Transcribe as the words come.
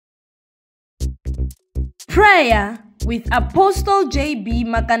Prayer with Apostle J.B.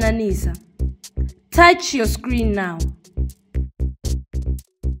 Makananisa. Touch your screen now.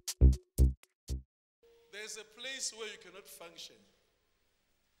 There's a place where you cannot function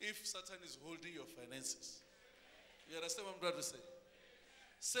if Satan is holding your finances. You understand what I'm trying to say?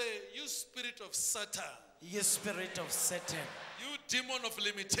 Say, you spirit of Satan. You spirit of Satan. You demon of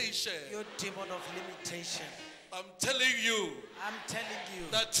limitation. You demon of limitation. I'm telling you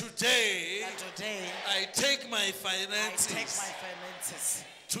that today I take my finances. I take my finances.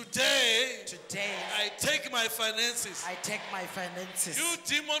 Today I take my finances. I take my finances. You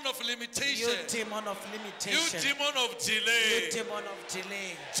demon of limitation. You demon of limitation. You demon of delay. You demon of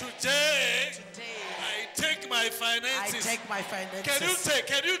delay. Today I take my finances. I take my finances. Can you take?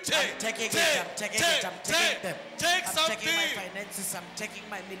 Can you take? I'm taking it. I'm taking it. I'm taking them. Take I'm something. taking my finances. I'm taking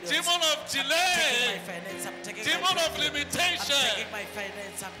my millions. Demon of delay. I'm taking my finance. I'm taking demon my of limitation. I'm taking my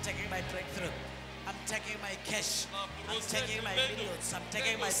finance. I'm taking my breakthrough. I'm taking my cash. I'm taking my millions. I'm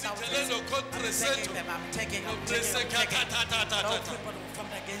taking my thousands. I'm taking them. I'm taking. No people from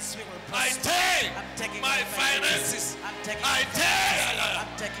against me will prosper. I'm taking my finances. I'm taking I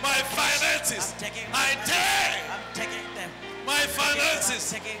take my finances. I'm taking I take. I'm taking them. My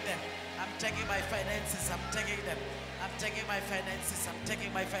finances. I'm taking them. I'm taking my finances. I'm taking them. I'm taking my finances. I'm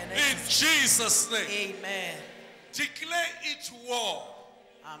taking my finances. In Jesus' name. Amen. Declare it war.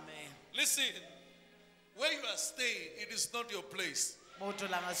 Amen. Listen, where you are staying, it is not your place. Can I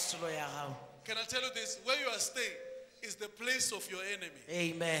tell you this? Where you are staying is the place of your enemy.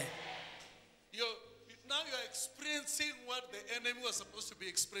 Amen. Now you are experiencing what the enemy was supposed to be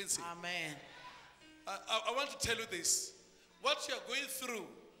experiencing. Amen. I want to tell you this. What you are going through,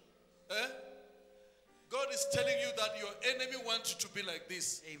 God is telling you that your enemy wants you to be like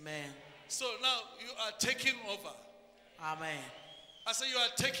this. Amen. So now you are taking over. Amen. I say you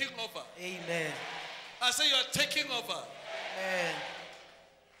are taking over. Amen. I say you are taking over. Amen.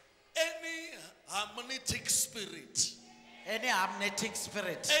 Any harmonic spirit. Any harmonic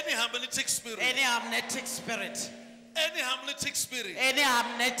spirit. Any harmonic spirit. Any harmonic spirit. Any harmonic spirit. Any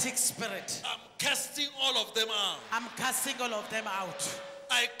harmonic spirit. I'm casting all of them out. I'm casting all of them out.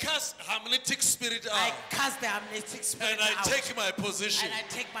 I cast harmonic spirit out. I cast the harmonic spirit out. And I out. take my position. And I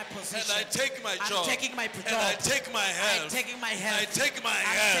take my position. And I take my job. I'm taking my job. And I take my health. I'm taking my health. I take my I'm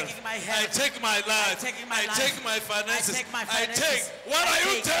health. taking my health. I take my life. I'm taking my I life. take my finances. I take my I finances. take. What are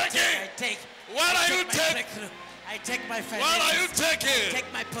you taking? I take. What are you taking? I take my finances. What are you taking? I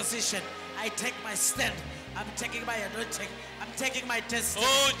take my position. I take my stand. I'm taking my anointing. I'm taking my destiny.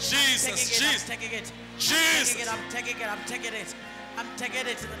 Oh, Jesus. I'm taking it. Jesus. I'm taking it. I'm taking it. I'm taking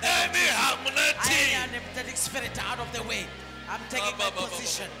it. Any harmonic spirit out of the way. I'm taking my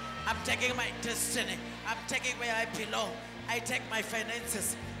position. I'm taking my destiny. I'm taking where I belong. I take my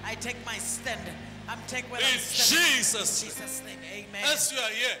finances. I take my stand. I'm taking where I'm standing. In Jesus' name. Amen. As you are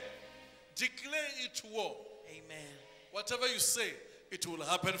here, declare it war. Amen. Whatever you say, it will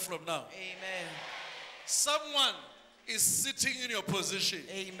happen from now. Amen. Someone is sitting in your position.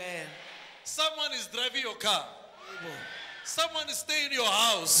 Amen. Someone is driving your car. Amen. Someone is staying in your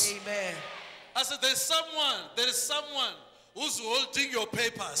house. Amen. I said, there is someone who's holding your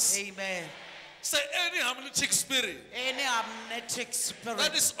papers. Amen. Say any harmonic spirit. Any harmonic spirit.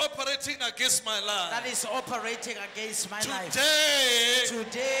 That is operating against my life. That is operating against my life.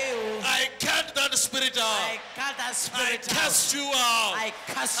 Today, I cut that spirit out. I cut that spirit out. I cast you out. I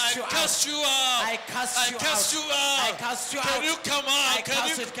cast you out. I cast you out. I cast you out. Can you come out? Can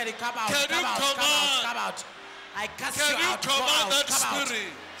you come out? Can you come out? I cast you out. Can you command that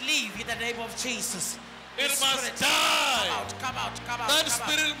spirit? Leave in the name of Jesus. It must die. Come out. That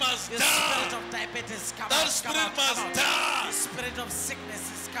spirit must die. The spirit of diabetes, come out. That spirit must die. The spirit of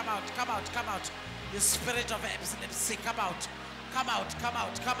sicknesses, come out. The spirit of epilepsy, come out. Come out.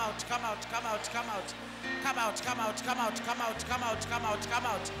 Out.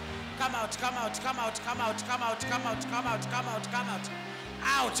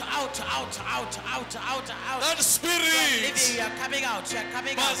 That spirit you are coming out.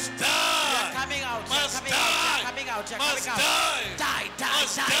 Must die. You are coming out. Must die.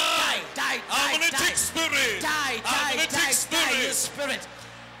 Die. Harmonic spirit. Die, you spirit.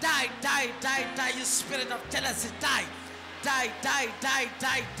 Die, you spirit of jealousy. Die.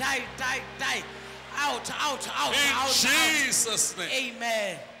 Out. In Jesus' name.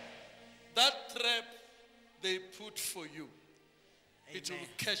 Amen. That trap they put for you, it will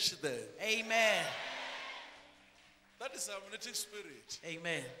catch them. Amen. That is harmonic spirit.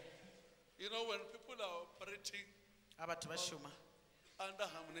 Amen. You know, when people are operating under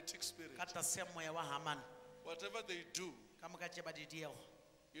harmonic spirit, whatever they do,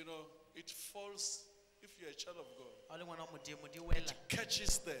 you know, it falls if you're a child of God, Ha o le ngwana wa Modimo, di wela,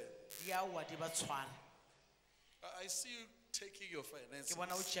 catches there. di a wa, di ba tshwara. I see you taking your finances. Ke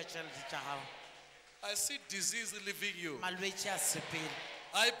bona o tšea tšhelete tša gago. I see disease leaving you. Malwetse a sepele.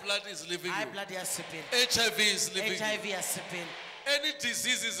 High blood is leaving High you. blood a sepele. HIV is leaving you. HIV a sepele. Any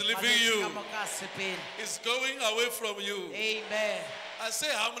disease is leaving Malwetse you. ka moka a sepele. It's going away from you. Amen. I say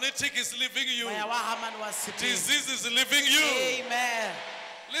Hamanitic is leaving you. Moya wa Haman wa sepele. Disease is leaving you. Amen.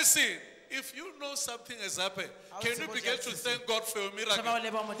 Listen, if you know something has happened, can you begin to thank God for your Seba o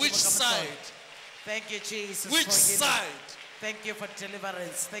miracle? leba Modimo Which ka motheo. side? Thank you, Jesus. Which for healing. side? Thank you for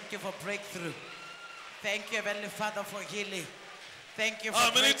deliverance. Thank you for breakthrough. Thank you, Heavenly Father, for healing. Thank you for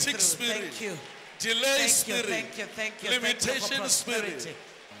Hamanitic breakthrough. spirit. Thank you. Delay Thank you, spirit. thank you, thank you. Limitation thank you for prosperity. spirit.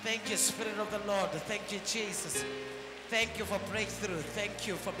 Thank you, Spirit of the Lord. Thank you, Jesus. Thank you for breakthrough. Thank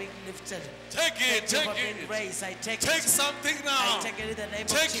you for being lifted. Take it, Thank you for take being it. raised. I take Take it. something I now. take it in the name of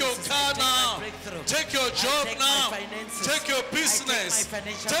Take your Jesus. car I take my now. breakthrough. Take your I job take now. my finances. Take your I take my business.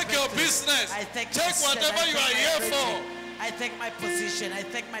 financial Take your breakthrough. business. I take Take my whatever stand. I you take are my here breakthrough. for. I take my position. I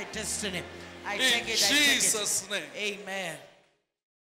take my destiny. I In take it. Jesus' name. Amen.